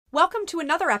Welcome to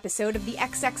another episode of the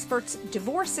Ex Experts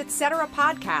Divorce Etc.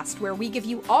 podcast, where we give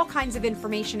you all kinds of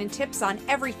information and tips on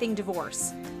everything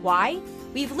divorce. Why?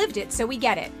 We've lived it, so we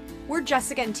get it. We're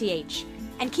Jessica and TH.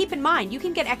 And keep in mind, you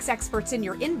can get Ex Experts in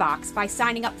your inbox by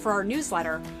signing up for our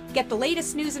newsletter, get the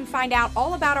latest news and find out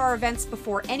all about our events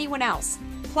before anyone else,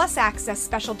 plus access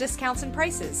special discounts and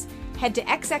prices. Head to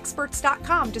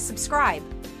xexperts.com to subscribe.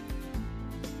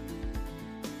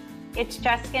 It's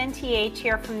Jessica and TH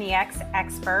here from the Ex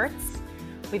Experts.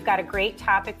 We've got a great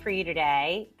topic for you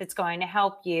today that's going to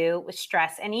help you with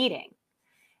stress and eating.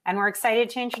 And we're excited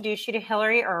to introduce you to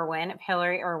Hillary Irwin of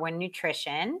Hillary Irwin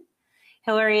Nutrition.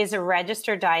 Hillary is a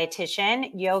registered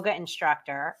dietitian, yoga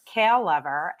instructor, kale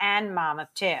lover, and mom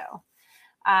of two.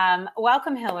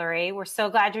 Welcome, Hillary. We're so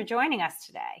glad you're joining us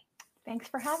today. Thanks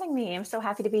for having me. I'm so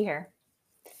happy to be here.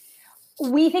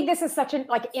 We think this is such an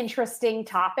interesting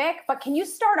topic, but can you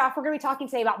start off? We're going to be talking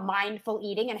today about mindful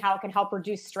eating and how it can help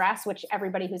reduce stress, which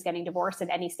everybody who's getting divorced at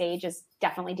any stage is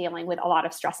definitely dealing with a lot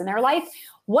of stress in their life.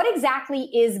 What exactly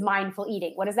is mindful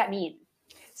eating? What does that mean?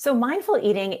 So mindful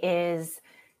eating is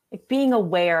like being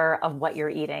aware of what you're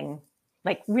eating,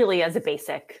 like really as a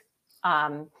basic.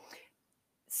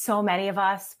 So many of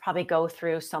us probably go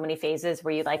through so many phases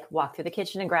where you like walk through the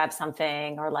kitchen and grab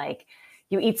something, or like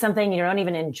you eat something, you're not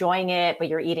even enjoying it, but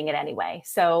you're eating it anyway.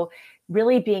 So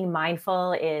really being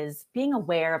mindful is being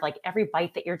aware of like every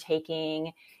bite that you're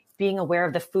taking, being aware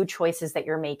of the food choices that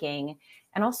you're making,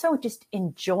 and also just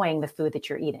enjoying the food that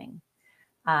you're eating.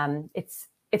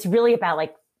 It's really about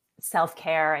like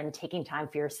self-care and taking time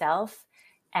for yourself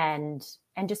and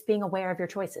just being aware of your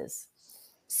choices.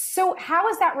 So how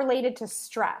is that related to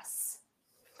stress?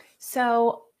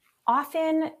 So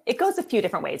often it goes a few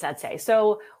different ways, I'd say.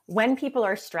 So when people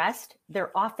are stressed,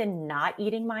 they're often not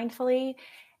eating mindfully.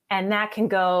 And that can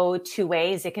go two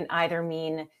ways. It can either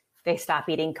mean they stop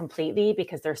eating completely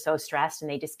because they're so stressed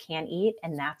and they just can't eat,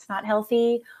 and that's not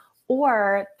healthy.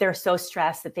 Or they're so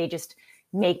stressed that they just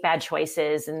make bad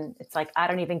choices and it's like, I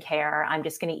don't even care. I'm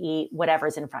just going to eat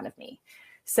whatever's in front of me.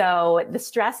 So the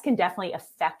stress can definitely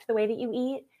affect the way that you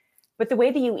eat, but the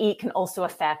way that you eat can also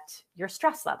affect your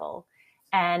stress level.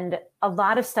 And a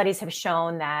lot of studies have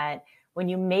shown that when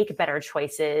you make better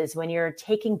choices, when you're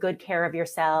taking good care of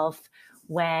yourself,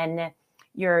 when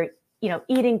you're,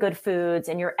 eating good foods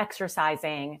and you're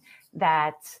exercising,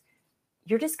 that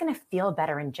you're just going to feel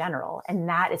better in general. And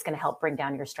that is going to help bring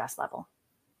down your stress level.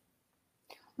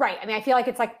 Right. I mean, I feel like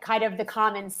it's like kind of the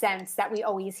common sense that we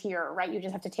always hear, right? You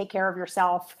just have to take care of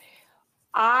yourself.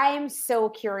 I'm so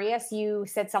curious. You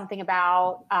said something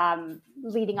about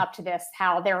leading up to this,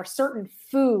 how there are certain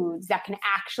foods that can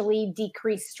actually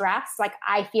decrease stress. Like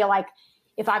I feel like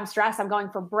if I'm stressed, I'm going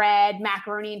for bread,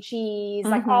 macaroni and cheese,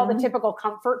 like all the typical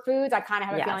comfort foods. I kind of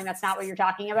have a feeling that's not what you're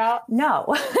talking about. No,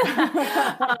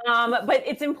 but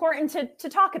it's important to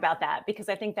talk about that because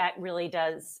I think that really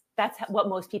does. That's what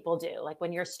most people do. Like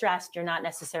when you're stressed, you're not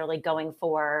necessarily going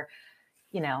for,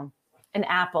 an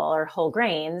apple or whole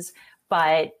grains,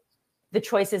 but the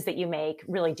choices that you make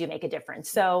really do make a difference.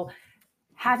 So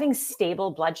having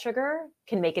stable blood sugar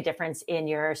can make a difference in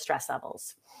your stress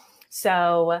levels.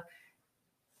 So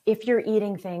if you're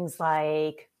eating things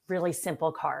like really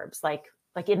simple carbs, like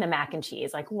in the mac and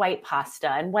cheese, like white pasta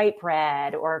and white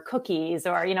bread or cookies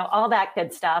or, all that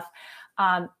good stuff,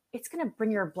 it's going to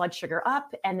bring your blood sugar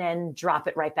up and then drop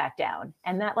it right back down.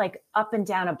 And that like up and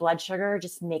down of blood sugar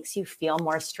just makes you feel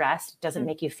more stressed, doesn't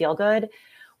make you feel good.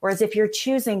 Whereas if you're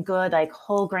choosing good, like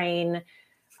whole grain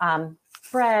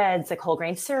breads, like whole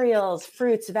grain cereals,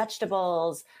 fruits,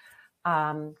 vegetables,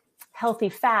 healthy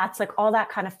fats, like all that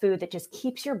kind of food that just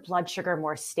keeps your blood sugar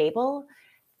more stable,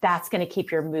 that's going to keep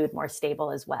your mood more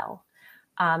stable as well.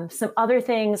 Some other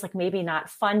things, like maybe not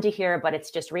fun to hear, but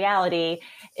it's just reality,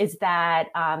 is that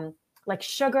like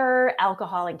sugar,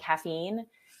 alcohol, and caffeine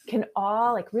can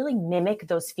all like really mimic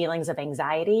those feelings of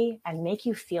anxiety and make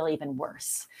you feel even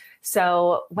worse.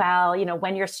 So while,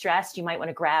 when you're stressed, you might want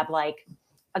to grab like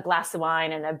a glass of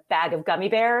wine and a bag of gummy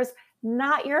bears,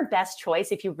 not your best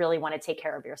choice if you really want to take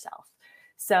care of yourself.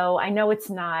 So I know it's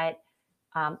not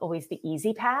always the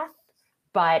easy path,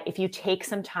 but if you take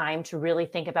some time to really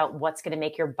think about what's going to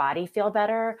make your body feel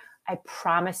better, I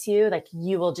promise you, like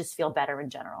you will just feel better in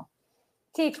general.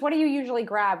 Teach, what do you usually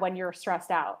grab when you're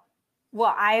stressed out?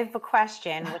 Well, I have a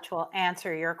question which will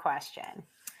answer your question.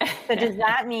 So does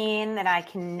that mean that I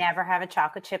can never have a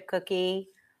chocolate chip cookie?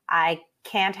 I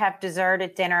can't have dessert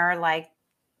at dinner like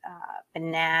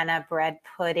banana bread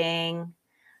pudding,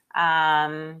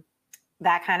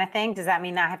 that kind of thing? Does that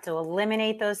mean that I have to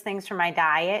eliminate those things from my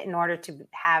diet in order to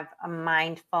have a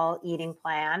mindful eating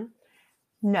plan?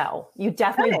 No, you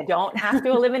definitely don't have to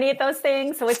eliminate those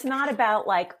things. So it's not about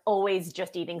like always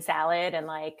just eating salad and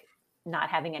like not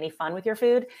having any fun with your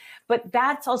food. But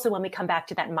that's also when we come back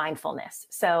to that mindfulness.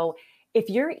 So if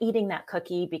you're eating that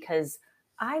cookie because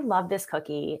I love this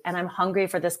cookie and I'm hungry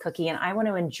for this cookie and I want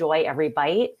to enjoy every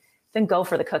bite, then go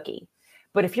for the cookie.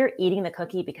 But if you're eating the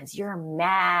cookie because you're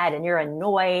mad and you're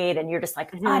annoyed and you're just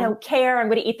like, I don't care, I'm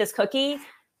going to eat this cookie,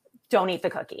 don't eat the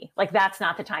cookie. Like that's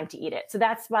not the time to eat it. So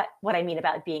that's what I mean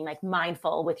about being like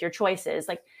mindful with your choices.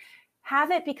 Like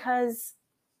have it because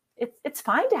it's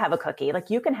fine to have a cookie. Like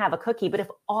you can have a cookie, but if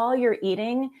all you're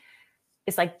eating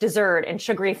is like dessert and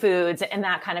sugary foods and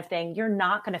that kind of thing, you're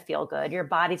not going to feel good. Your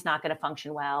body's not going to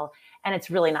function well. And it's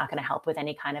really not going to help with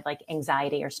any kind of like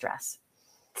anxiety or stress.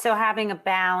 So having a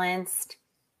balanced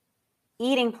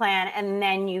eating plan, and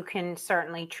then you can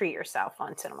certainly treat yourself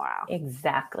once in a while.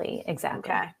 Exactly.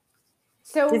 Okay.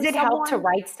 So does it help to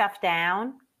write stuff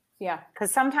down? Yeah.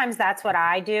 Because sometimes that's what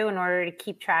I do in order to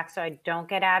keep track so I don't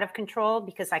get out of control,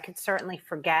 because I could certainly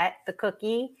forget the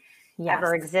cookie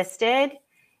ever existed.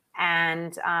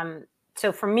 And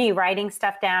so for me, writing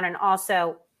stuff down and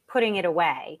also putting it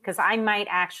away, because I might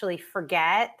actually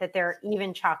forget that there are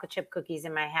even chocolate chip cookies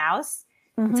in my house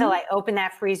until I open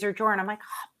that freezer drawer and I'm like,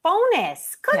 oh,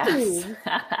 bonus cookies.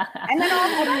 Yes. And then all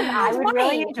of a sudden I would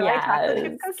really enjoy chocolate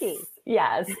chip cookies.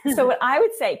 Yes. So what I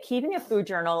would say, keeping a food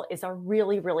journal is a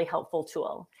really, really helpful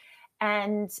tool.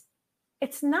 And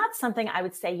it's not something I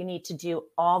would say you need to do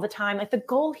all the time. Like the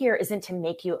goal here isn't to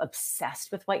make you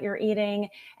obsessed with what you're eating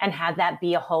and have that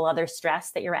be a whole other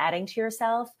stress that you're adding to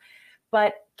yourself.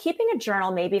 But keeping a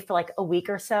journal maybe for like a week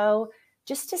or so,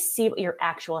 just to see what your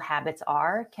actual habits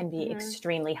are, can be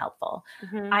extremely helpful.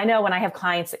 I know when I have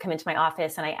clients that come into my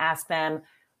office and I ask them,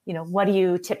 you know, what do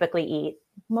you typically eat?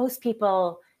 Most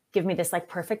people give me this like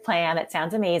perfect plan that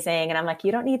sounds amazing. And I'm like,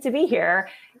 you don't need to be here,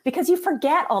 because you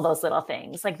forget all those little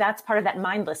things. Like that's part of that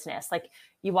mindlessness. Like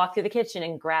you walk through the kitchen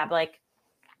and grab like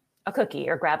a cookie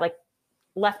or grab like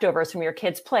leftovers from your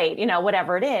kid's plate, you know,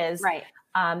 whatever it is. Right.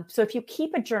 So if you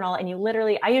keep a journal and you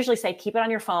literally, I usually say, keep it on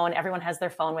your phone. Everyone has their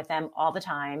phone with them all the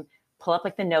time. Pull up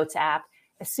like the notes app.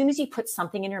 As soon as you put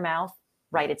something in your mouth,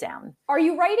 write it down. Are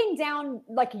you writing down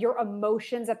like your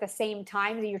emotions at the same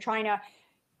time that you're trying to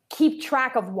keep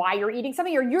track of why you're eating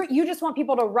something, or you just want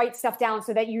people to write stuff down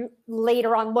so that you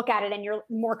later on look at it and you're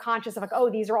more conscious of like, oh,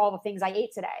 these are all the things I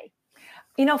ate today?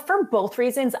 You know, for both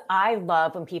reasons, I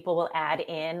love when people will add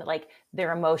in like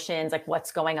their emotions, like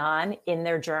what's going on in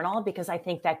their journal, because I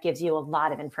think that gives you a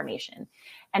lot of information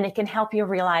and it can help you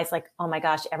realize like, oh my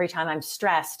gosh, every time I'm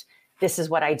stressed, this is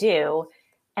what I do.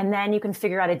 And then you can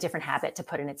figure out a different habit to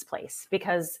put in its place,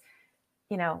 because,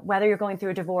 you know, whether you're going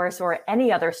through a divorce or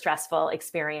any other stressful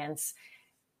experience,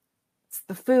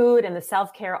 the food and the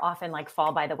self-care often like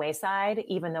fall by the wayside,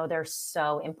 even though they're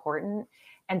so important.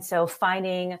 And so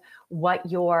finding what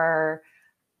your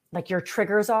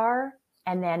triggers are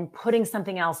and then putting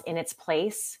something else in its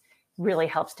place really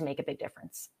helps to make a big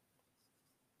difference.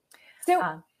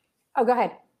 So, go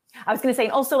ahead. I was going to say,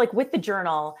 and also like with the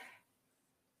journal,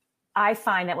 I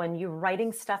find that when you're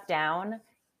writing stuff down,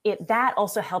 that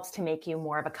also helps to make you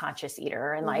more of a conscious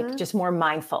eater and like just more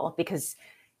mindful, because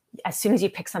as soon as you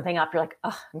pick something up, you're like, oh,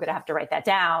 I'm going to have to write that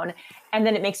down. And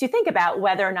then it makes you think about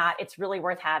whether or not it's really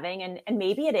worth having. And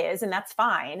maybe it is, and that's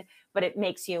fine, but it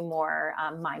makes you more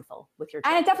mindful with your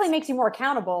choices. And it definitely makes you more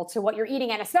accountable to what you're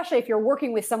eating. And especially if you're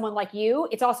working with someone like you,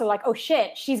 it's also like, oh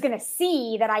shit, she's going to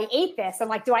see that I ate this. And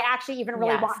like, do I actually even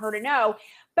really want her to know?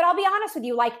 But I'll be honest with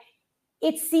you, like,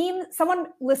 it seems someone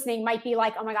listening might be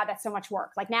like, oh my God, that's so much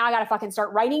work. Like now I got to fucking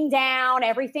start writing down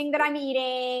everything that I'm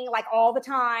eating, like all the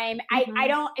time. I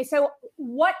don't. So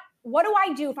what do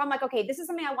I do if I'm like, okay, this is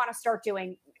something I want to start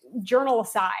doing, journal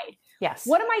aside? Yes.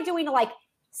 What am I doing to like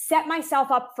set myself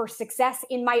up for success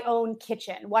in my own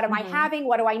kitchen? What am I having?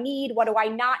 What do I need? What do I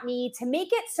not need to make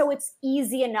it so it's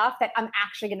easy enough that I'm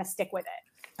actually going to stick with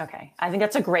it? Okay. I think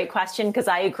that's a great question, because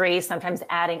I agree. Sometimes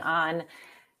adding on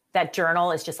that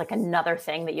journal is just like another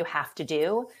thing that you have to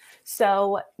do.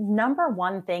 So number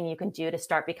one thing you can do to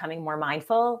start becoming more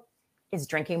mindful is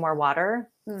drinking more water.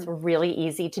 It's really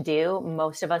easy to do.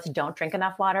 Most of us don't drink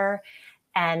enough water,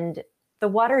 and the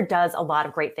water does a lot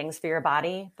of great things for your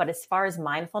body. But as far as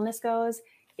mindfulness goes,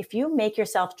 if you make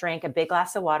yourself drink a big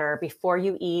glass of water before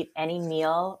you eat any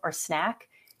meal or snack,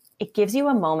 it gives you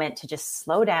a moment to just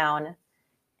slow down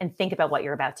and think about what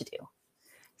you're about to do.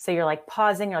 So you're like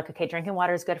pausing, you're like, okay, drinking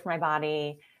water is good for my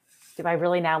body. Do I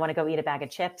really now want to go eat a bag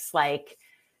of chips? Like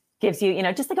gives you,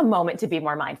 just like a moment to be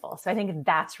more mindful. So I think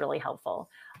that's really helpful.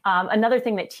 Another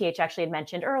thing that TH actually had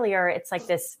mentioned earlier, it's like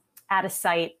this out of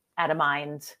sight, out of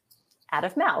mind out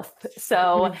of mouth.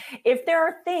 So if there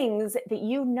are things that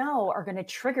you know are going to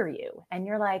trigger you and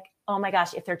you're like, oh my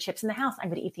gosh, if there are chips in the house, I'm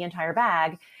going to eat the entire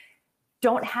bag.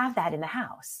 Don't have that in the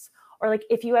house. Or like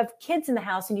if you have kids in the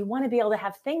house and you want to be able to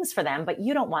have things for them, but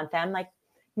you don't want them, like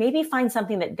maybe find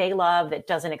something that they love that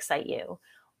doesn't excite you,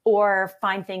 or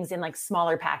find things in like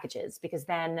smaller packages, because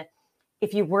then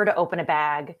if you were to open a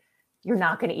bag, you're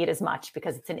not going to eat as much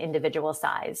because it's an individual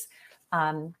size.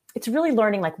 It's really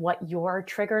learning like what your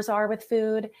triggers are with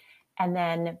food, and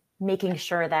then making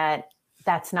sure that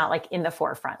that's not like in the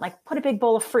forefront. Like put a big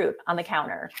bowl of fruit on the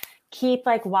counter, keep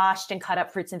like washed and cut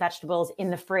up fruits and vegetables in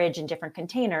the fridge in different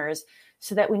containers,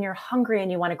 so that when you're hungry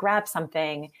and you want to grab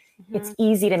something, it's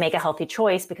easy to make a healthy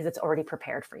choice because it's already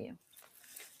prepared for you.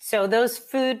 So those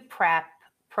food prep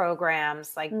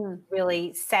programs, like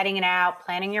really setting it out,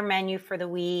 planning your menu for the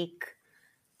week,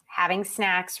 having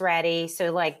snacks ready.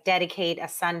 So like dedicate a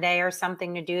Sunday or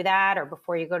something to do that, or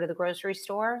before you go to the grocery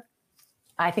store.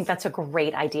 I think that's a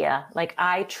great idea. Like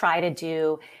I try to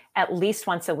do at least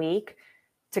once a week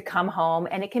to come home,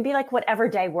 and it can be like whatever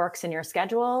day works in your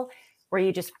schedule, where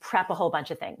you just prep a whole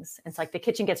bunch of things. It's like the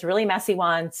kitchen gets really messy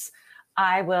once.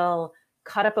 I will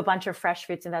cut up a bunch of fresh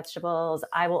fruits and vegetables.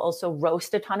 I will also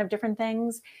roast a ton of different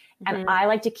things. And I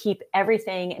like to keep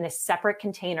everything in a separate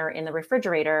container in the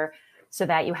refrigerator, so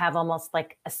that you have almost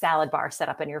like a salad bar set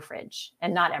up in your fridge,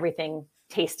 and not everything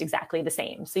tastes exactly the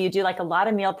same. So you do like a lot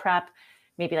of meal prep,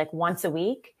 maybe like once a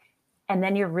week, and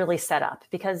then you're really set up.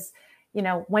 Because, you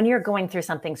know, when you're going through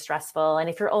something stressful, and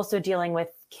if you're also dealing with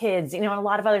kids, you know, a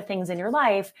lot of other things in your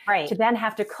life, to then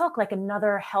have to cook like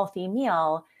another healthy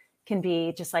meal can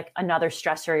be just like another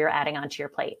stressor you're adding onto your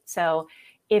plate. So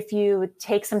if you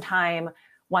take some time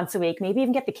once a week, maybe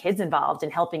even get the kids involved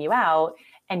in helping you out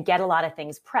and get a lot of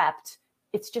things prepped,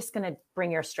 it's just going to bring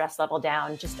your stress level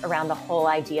down just around the whole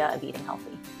idea of eating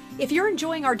healthy. If you're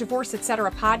enjoying our Divorce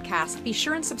Etc. podcast, be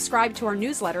sure and subscribe to our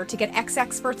newsletter to get X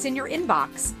Experts in your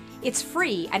inbox. It's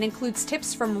free and includes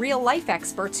tips from real-life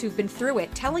experts who've been through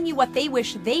it, telling you what they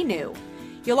wish they knew.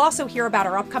 You'll also hear about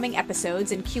our upcoming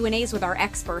episodes and Q&As with our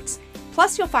experts.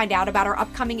 Plus, you'll find out about our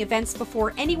upcoming events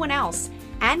before anyone else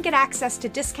and get access to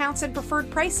discounts and preferred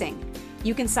pricing.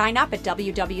 You can sign up at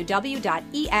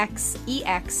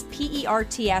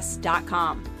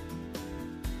www.experts.com.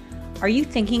 Are you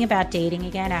thinking about dating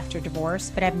again after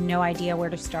divorce but have no idea where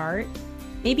to start?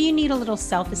 Maybe you need a little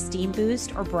self-esteem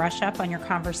boost or brush up on your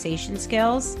conversation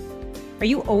skills? Are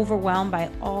you overwhelmed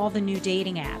by all the new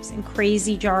dating apps and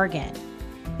crazy jargon?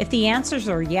 If the answers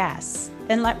are yes,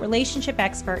 then let relationship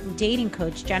expert and dating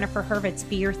coach Jennifer Hurwitz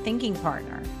be your thinking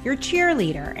partner, your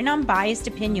cheerleader, and unbiased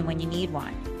opinion when you need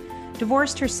one.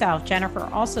 Divorced herself, Jennifer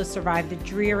also survived the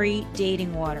dreary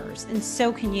dating waters, and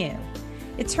so can you.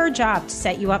 It's her job to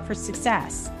set you up for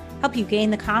success, help you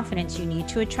gain the confidence you need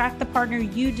to attract the partner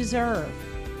you deserve.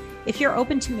 If you're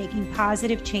open to making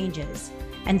positive changes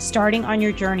and starting on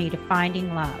your journey to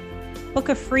finding love, book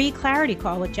a free clarity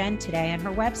call with Jen today on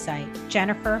her website,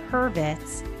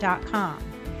 jenniferhurwitz.com.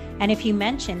 And if you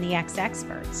mention the X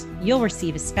Experts, you'll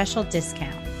receive a special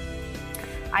discount.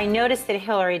 I noticed that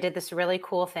Hillary did this really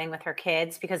cool thing with her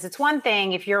kids, because it's one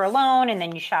thing if you're alone and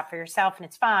then you shop for yourself and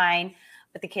it's fine,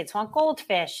 but the kids want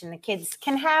goldfish and the kids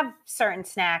can have certain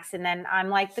snacks. And then I'm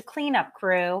like the cleanup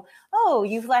crew. Oh,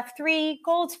 you've left 3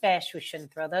 goldfish. We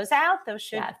shouldn't throw those out. Those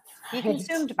should be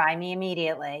consumed by me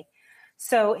immediately.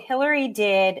 So Hillary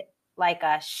did like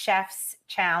a chef's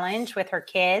challenge with her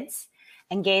kids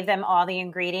and gave them all the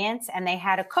ingredients, and they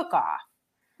had a cook-off.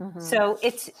 So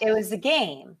it was a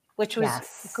game, which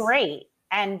was great.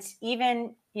 And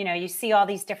even, you know, you see all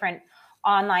these different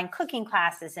online cooking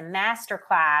classes and master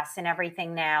class and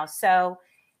everything now. So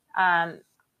I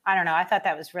don't know. I thought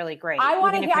that was really great. I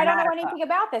want to hear. I don't know anything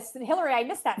about this. Hillary, I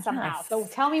missed that somehow. So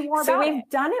tell me more about it. So we've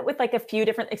done it with like a few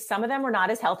different, some of them were not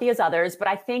as healthy as others, but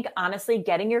I think honestly,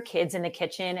 getting your kids in the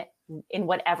kitchen in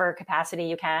whatever capacity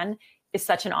you can is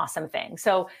such an awesome thing.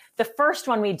 So the first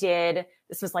one we did,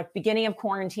 this was like beginning of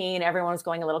quarantine. Everyone was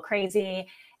going a little crazy.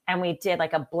 And we did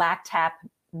like a black tap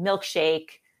milkshake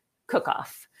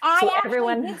cook-off. I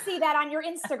actually did see that on your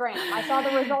Instagram. I saw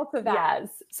the results of that. Yes.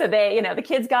 So they, you know, the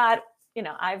kids got, you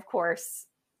know, I of course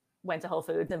went to Whole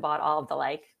Foods and bought all of the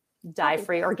like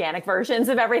dye-free organic versions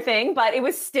of everything, but it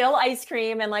was still ice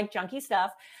cream and like junky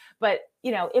stuff. But,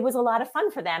 you know, it was a lot of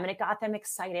fun for them and it got them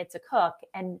excited to cook.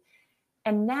 And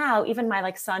now even my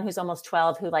like son, who's almost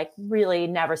 12, who like really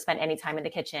never spent any time in the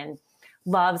kitchen,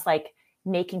 loves like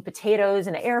making potatoes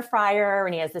in an air fryer.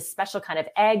 And he has this special kind of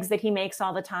eggs that he makes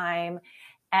all the time.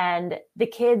 And the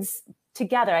kids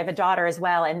together, I have a daughter as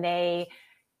well. And they're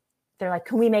like,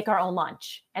 can we make our own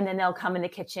lunch? And then they'll come in the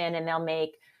kitchen and they'll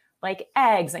make like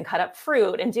eggs and cut up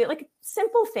fruit and do like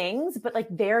simple things, but like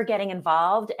they're getting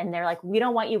involved and they're like, we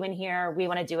don't want you in here. We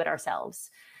want to do it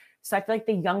ourselves. So I feel like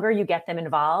the younger you get them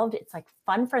involved, it's like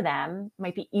fun for them. It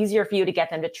might be easier for you to get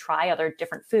them to try other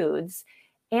different foods.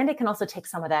 And it can also take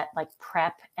some of that like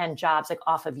prep and jobs like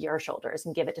off of your shoulders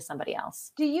and give it to somebody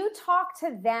else. Do you talk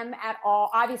to them at all?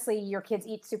 Obviously your kids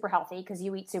eat super healthy because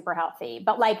you eat super healthy,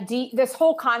 but like this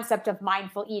whole concept of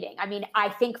mindful eating. I mean, I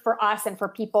think for us and for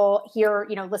people here,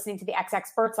 you know, listening to the X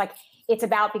experts, like it's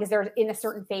about, because they're in a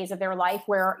certain phase of their life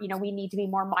where, you know, we need to be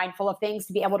more mindful of things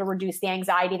to be able to reduce the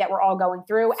anxiety that we're all going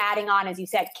through, adding on, as you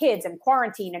said, kids and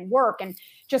quarantine and work and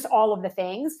just all of the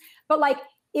things. But like,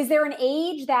 is there an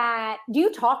age that, do you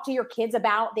talk to your kids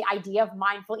about the idea of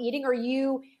mindful eating, or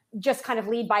you just kind of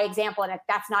lead by example and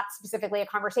that's not specifically a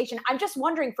conversation? I'm just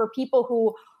wondering for people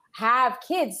who have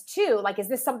kids too, like, is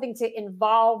this something to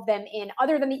involve them in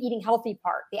other than the eating healthy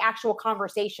part, the actual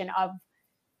conversation of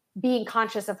being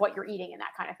conscious of what you're eating and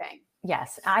that kind of thing?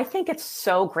 Yes. I think it's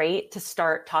so great to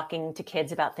start talking to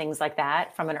kids about things like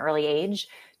that from an early age,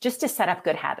 just to set up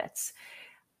good habits.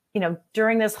 You know,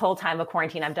 during this whole time of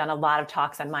quarantine, I've done a lot of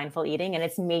talks on mindful eating, and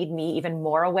it's made me even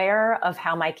more aware of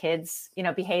how my kids, you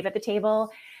know, behave at the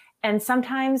table. And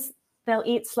sometimes they'll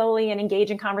eat slowly and engage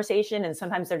in conversation. And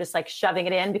sometimes they're just like shoving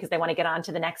it in because they want to get on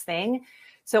to the next thing.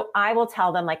 So I will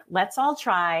tell them like, let's all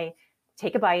try,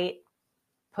 take a bite,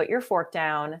 put your fork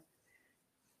down.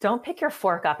 Don't pick your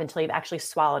fork up until you've actually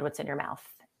swallowed what's in your mouth,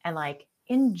 and like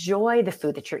enjoy the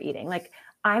food that you're eating. Like,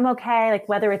 I'm okay. Like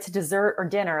whether it's dessert or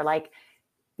dinner, like,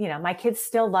 you know, my kids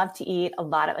still love to eat a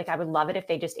lot of, like, I would love it if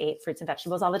they just ate fruits and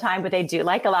vegetables all the time, but they do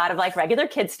like a lot of like regular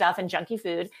kid stuff and junky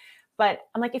food. But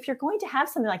I'm like, if you're going to have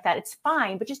something like that, it's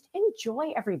fine, but just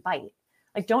enjoy every bite.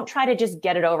 Like, don't try to just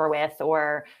get it over with,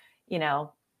 or, you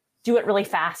know, do it really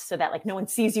fast so that like no one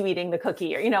sees you eating the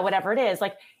cookie, or, you know, whatever it is.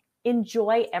 Like,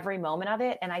 enjoy every moment of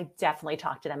it. And I definitely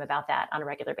talk to them about that on a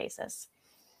regular basis.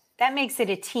 That makes it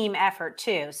a team effort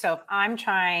too. So if I'm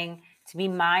trying to be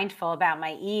mindful about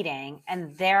my eating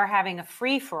and they're having a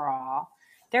free for all,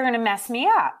 they're going to mess me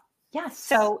up. Yes.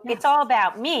 So it's all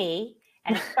about me,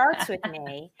 and it starts with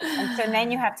me. And so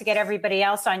then you have to get everybody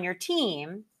else on your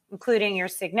team, including your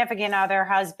significant other,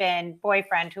 husband,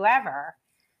 boyfriend, whoever,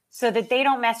 so that they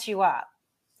don't mess you up.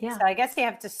 Yeah. So I guess you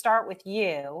have to start with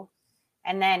you,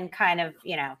 and then kind of,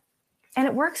 you know. And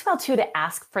it works well too to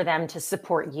ask for them to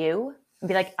support you and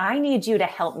be like, I need you to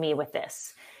help me with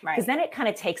this. Right. Because then it kind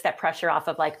of takes that pressure off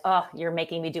of like, oh, you're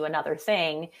making me do another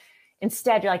thing.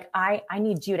 Instead, you're like, I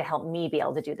need you to help me be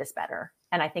able to do this better.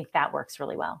 And I think that works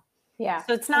really well. Yeah.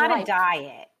 So it's not a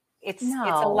diet. It's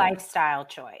a lifestyle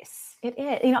choice. It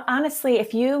is. You know, honestly,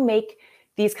 if you make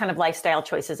these kind of lifestyle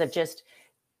choices of just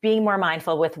being more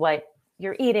mindful with what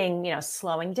you're eating, you know,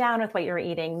 slowing down with what you're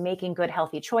eating, making good,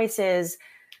 healthy choices,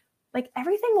 like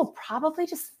everything will probably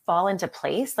just fall into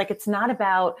place. Like, it's not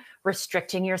about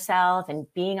restricting yourself and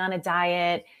being on a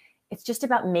diet. It's just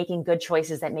about making good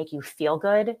choices that make you feel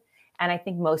good. And I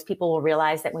think most people will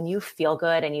realize that when you feel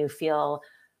good and you feel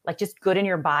like just good in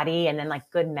your body and then like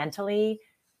good mentally,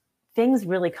 things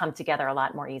really come together a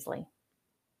lot more easily.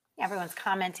 Everyone's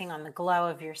commenting on the glow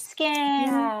of your skin.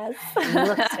 Yes. You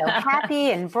look so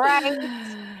happy and bright.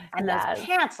 And those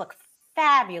pants look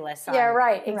fabulous. Yeah,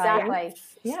 right. Exactly. Right.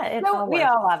 Yeah, we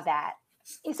all love that.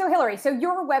 So Hillary, so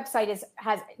your website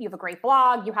you have a great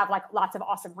blog, you have like lots of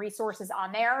awesome resources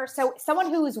on there. So someone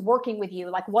who's working with you,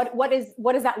 like what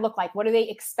does that look like? What do they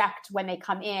expect when they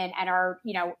come in and are,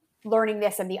 you know, learning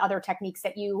this and the other techniques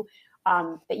that you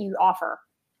offer?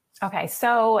 Okay.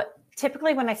 So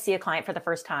typically when I see a client for the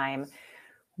first time,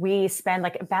 we spend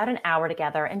like about an hour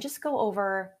together and just go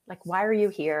over like, why are you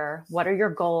here? What are your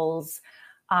goals?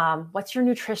 What's your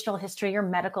nutritional history, your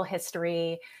medical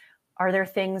history? Are there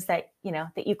things that, you know,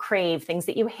 that you crave, things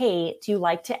that you hate? Do you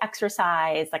like to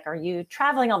exercise? Like, are you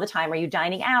traveling all the time? Are you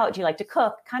dining out? Do you like to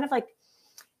cook? Kind of like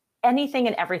anything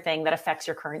and everything that affects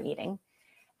your current eating.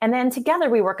 And then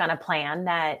together we work on a plan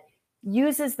that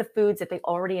uses the foods that they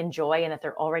already enjoy and that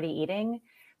they're already eating,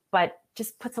 but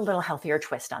just puts a little healthier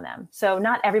twist on them. So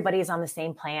not everybody is on the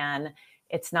same plan.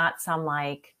 It's not some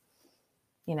like,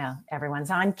 you know, everyone's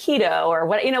on keto or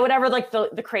what, you know, whatever like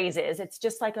the craze is. It's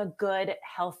just like a good,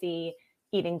 healthy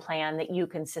eating plan that you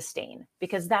can sustain,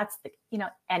 because that's the, you know,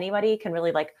 anybody can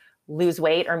really like lose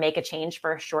weight or make a change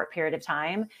for a short period of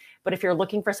time. But if you're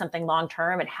looking for something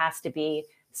long-term, it has to be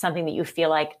something that you feel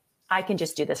like, I can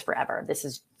just do this forever. This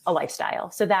is a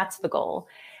lifestyle. So that's the goal.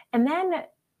 And then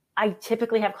I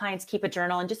typically have clients keep a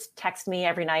journal and just text me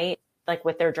every night, like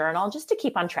with their journal, just to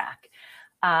keep on track.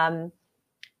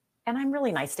 And I'm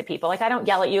really nice to people. Like, I don't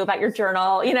yell at you about your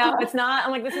journal. You know, it's not,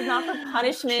 I'm like, this is not for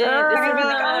punishment. Sure. This You're is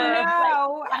like, oh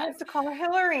no, like, I have to call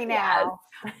Hillary now.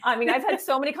 Yes. I mean, I've had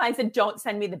so many clients that don't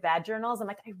send me the bad journals. I'm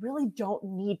like, I really don't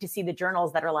need to see the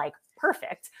journals that are like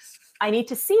perfect. I need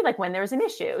to see like when there's an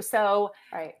issue. So,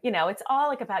 you know, it's all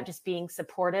like about just being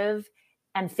supportive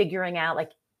and figuring out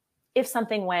like if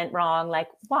something went wrong, like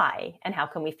why and how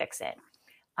can we fix it?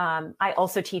 I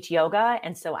also teach yoga.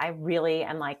 And so I really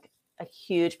am like a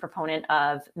huge proponent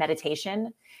of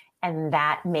meditation. And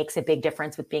that makes a big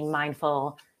difference with being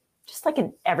mindful, just like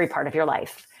in every part of your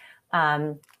life.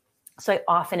 So I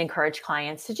often encourage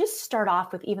clients to just start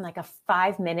off with even like a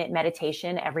 5-minute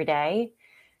meditation every day.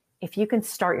 If you can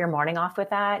start your morning off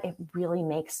with that, it really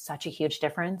makes such a huge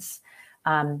difference.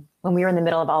 When we were in the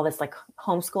middle of all this like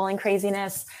homeschooling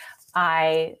craziness,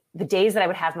 the days that I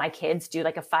would have my kids do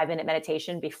like a 5-minute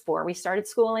meditation before we started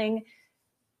schooling,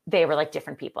 they were like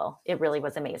different people. It really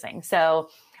was amazing. So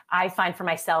I find for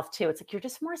myself too, it's like, you're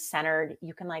just more centered.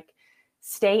 You can like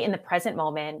stay in the present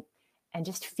moment and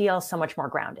just feel so much more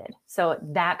grounded. So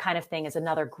that kind of thing is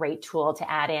another great tool to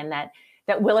add in that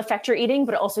will affect your eating,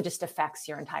 but also just affects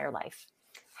your entire life.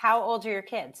 How old are your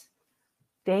kids?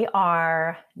 They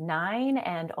are 9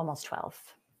 and almost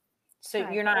 12. So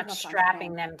you're not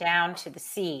strapping them down to the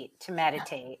seat to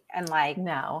meditate and like,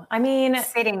 no, I mean,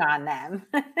 sitting on them.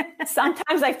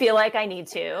 Sometimes I feel like I need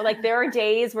to. Like there are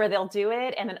days where they'll do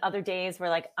it, and then other days where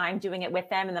like I'm doing it with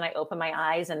them, and then I open my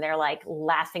eyes and they're like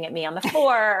laughing at me on the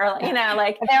floor, or you know,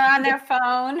 like they're on their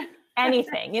phone.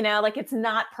 Anything, you know, like it's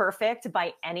not perfect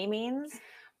by any means.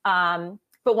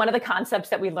 But one of the concepts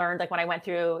that we learned, like when I went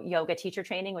through yoga teacher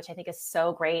training, which I think is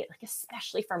so great, like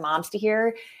especially for moms to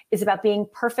hear, is about being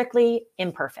perfectly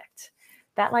imperfect.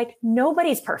 That like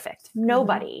nobody's perfect,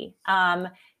 nobody.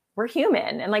 We're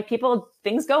human, and like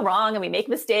things go wrong, and we make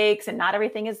mistakes, and not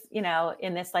everything is, you know,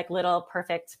 in this like little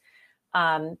perfect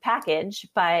package,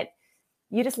 but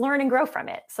you just learn and grow from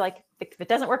it. So like if it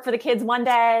doesn't work for the kids one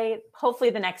day, hopefully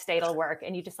the next day it'll work,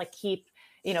 and you just like keep,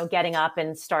 you know, getting up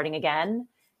and starting again.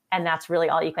 And that's really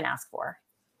all you can ask for.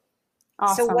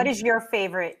 Awesome. So what is your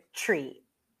favorite treat?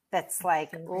 That's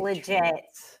like legit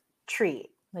treat.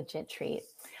 Legit treat.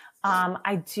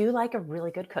 I do like a really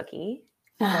good cookie.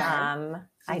 I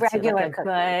regular do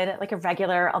like a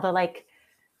regular, although like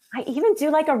I even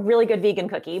do like a really good vegan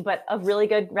cookie, but a really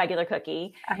good regular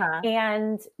cookie.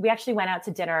 And we actually went out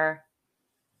to dinner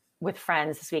with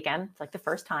friends this weekend. It's like the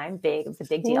first time, it was a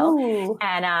big deal. Ooh.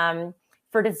 And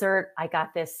for dessert, I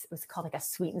got this, it was called like a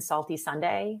sweet and salty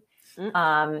sundae. Oh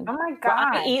my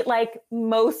God. I eat like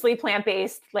mostly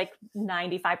plant-based, like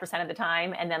 95% of the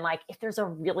time. And then like, if there's a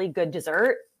really good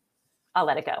dessert, I'll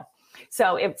let it go.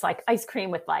 So it's like ice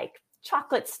cream with like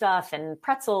chocolate stuff and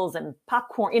pretzels and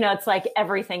popcorn, you know, it's like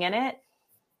everything in it.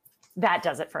 That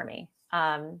does it for me.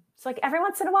 It's like every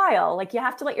once in a while, like you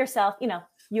have to let yourself, you know,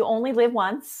 you only live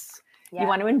once. You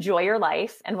want to enjoy your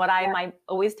life. And what I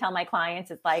always tell my clients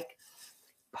is like,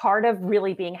 part of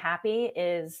really being happy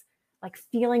is like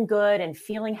feeling good and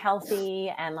feeling healthy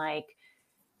and like,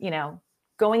 you know,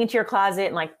 going into your closet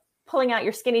and like pulling out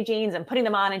your skinny jeans and putting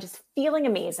them on and just feeling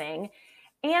amazing.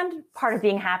 And part of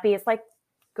being happy is like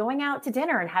going out to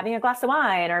dinner and having a glass of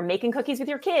wine or making cookies with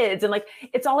your kids. And like,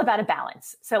 it's all about a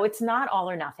balance. So it's not all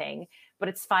or nothing, but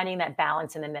it's finding that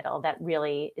balance in the middle that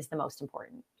really is the most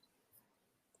important.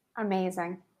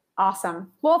 Amazing.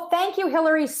 Awesome. Well, thank you,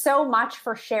 Hillary, so much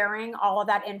for sharing all of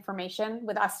that information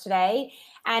with us today.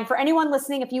 And for anyone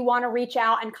listening, if you want to reach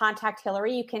out and contact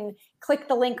Hillary, you can click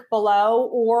the link below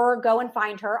or go and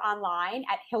find her online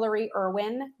at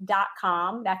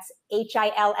hillaryirwin.com. That's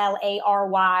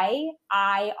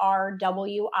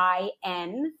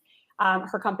HILLARYIRWIN.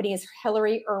 Her company is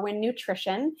Hillary Irwin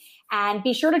Nutrition. And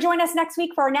be sure to join us next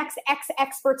week for our next X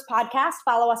Experts podcast.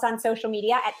 Follow us on social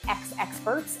media at X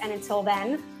Experts. And until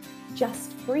then,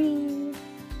 just breathe.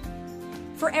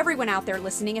 For everyone out there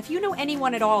listening, if you know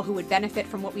anyone at all who would benefit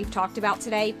from what we've talked about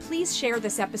today, please share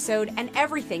this episode and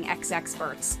everything X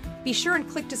Experts. Be sure and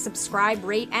click to subscribe,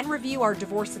 rate, and review our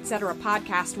Divorce Etc.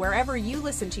 podcast wherever you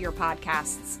listen to your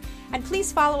podcasts. And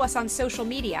please follow us on social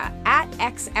media at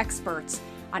X Experts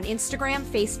on Instagram,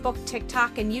 Facebook,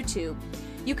 TikTok, and YouTube.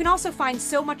 You can also find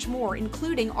so much more,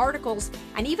 including articles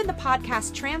and even the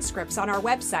podcast transcripts on our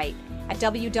website at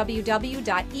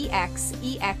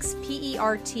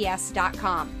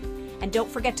www.exexperts.com. And don't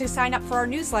forget to sign up for our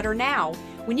newsletter now.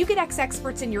 When you get X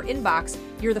Experts in your inbox,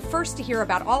 you're the first to hear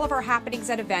about all of our happenings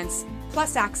at events,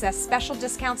 plus access special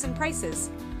discounts and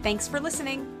prices. Thanks for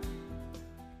listening.